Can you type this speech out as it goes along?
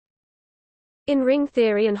In ring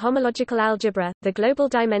theory and homological algebra, the global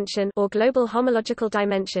dimension or global homological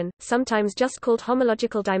dimension, sometimes just called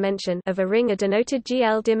homological dimension of a ring denoted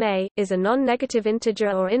GL dim A, is a non-negative integer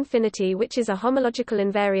or infinity which is a homological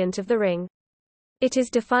invariant of the ring. It is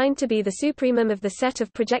defined to be the supremum of the set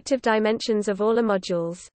of projective dimensions of all A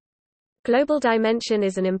modules. Global dimension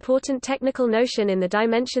is an important technical notion in the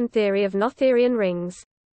dimension theory of Noetherian rings.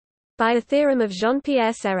 By a theorem of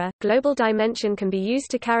Jean-Pierre Serre, global dimension can be used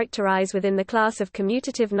to characterize within the class of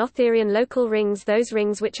commutative Noetherian local rings those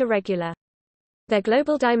rings which are regular. Their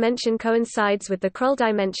global dimension coincides with the Kroll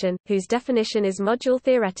dimension, whose definition is module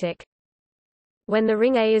theoretic. When the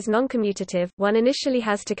ring A is noncommutative, one initially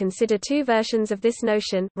has to consider two versions of this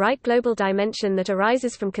notion, right global dimension that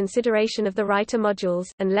arises from consideration of the right A modules,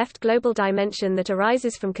 and left global dimension that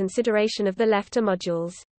arises from consideration of the left A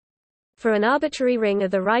modules. For an arbitrary ring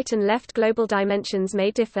the right and left global dimensions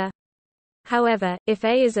may differ. However, if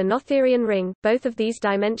A is a Noetherian ring, both of these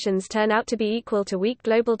dimensions turn out to be equal to weak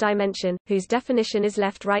global dimension, whose definition is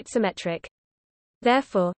left-right symmetric.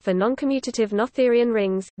 Therefore, for noncommutative Noetherian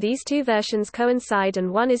rings, these two versions coincide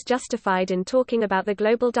and one is justified in talking about the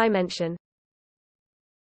global dimension.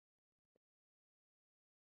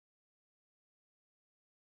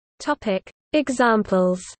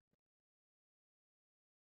 Examples.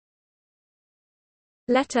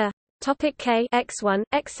 Let a K x1,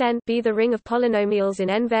 xn be the ring of polynomials in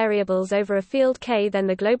n variables over a field K, then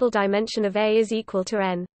the global dimension of A is equal to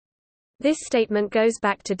n. This statement goes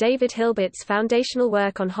back to David Hilbert's foundational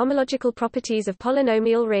work on homological properties of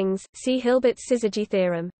polynomial rings, see Hilbert's syzygy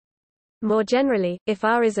theorem. More generally, if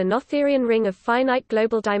R is a Noetherian ring of finite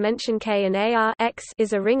global dimension K and AR x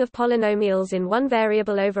is a ring of polynomials in one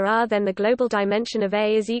variable over R, then the global dimension of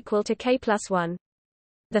A is equal to K plus 1.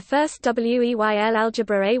 The first WEYL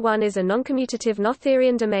algebra A1 is a noncommutative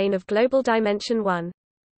Noetherian domain of global dimension 1.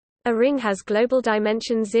 A ring has global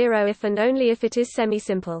dimension 0 if and only if it is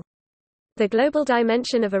semi-simple. The global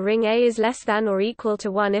dimension of a ring A is less than or equal to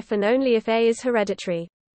 1 if and only if A is hereditary.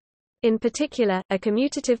 In particular, a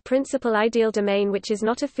commutative principal ideal domain which is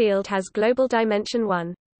not a field has global dimension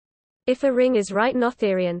 1. If a ring is right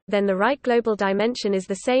Noetherian, then the right global dimension is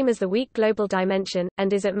the same as the weak global dimension,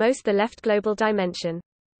 and is at most the left global dimension.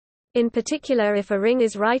 In particular, if a ring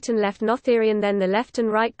is right and left Noetherian, then the left and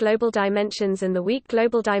right global dimensions and the weak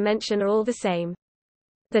global dimension are all the same.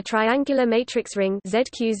 The triangular matrix ring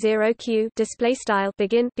ZQ0Q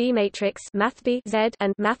begin B matrix mathb Z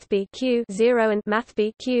and mathb Q0 and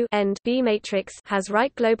mathb Q end B matrix has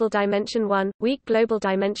right global dimension 1, weak global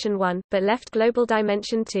dimension 1, but left global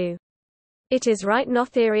dimension 2. It is right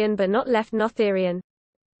Noetherian but not left Noetherian.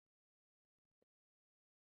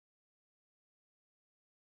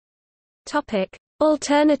 Topic: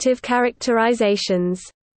 Alternative characterizations.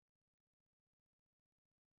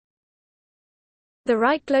 The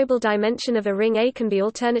right global dimension of a ring A can be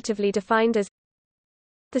alternatively defined as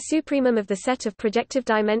the supremum of the set of projective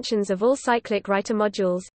dimensions of all cyclic right A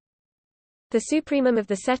modules, the supremum of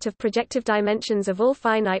the set of projective dimensions of all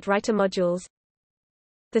finite right A modules,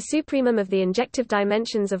 the supremum of the injective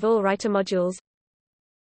dimensions of all right A modules.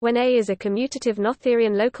 When A is a commutative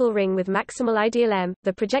Noetherian local ring with maximal ideal M,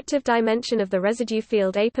 the projective dimension of the residue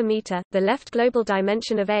field A per meter, the left global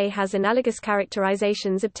dimension of A has analogous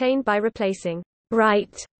characterizations obtained by replacing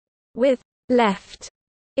right with left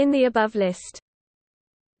in the above list.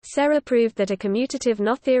 Serre proved that a commutative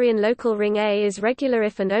Noetherian local ring A is regular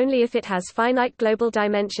if and only if it has finite global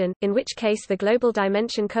dimension, in which case the global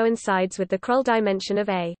dimension coincides with the Kroll dimension of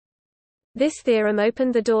A. This theorem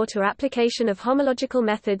opened the door to application of homological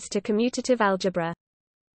methods to commutative algebra.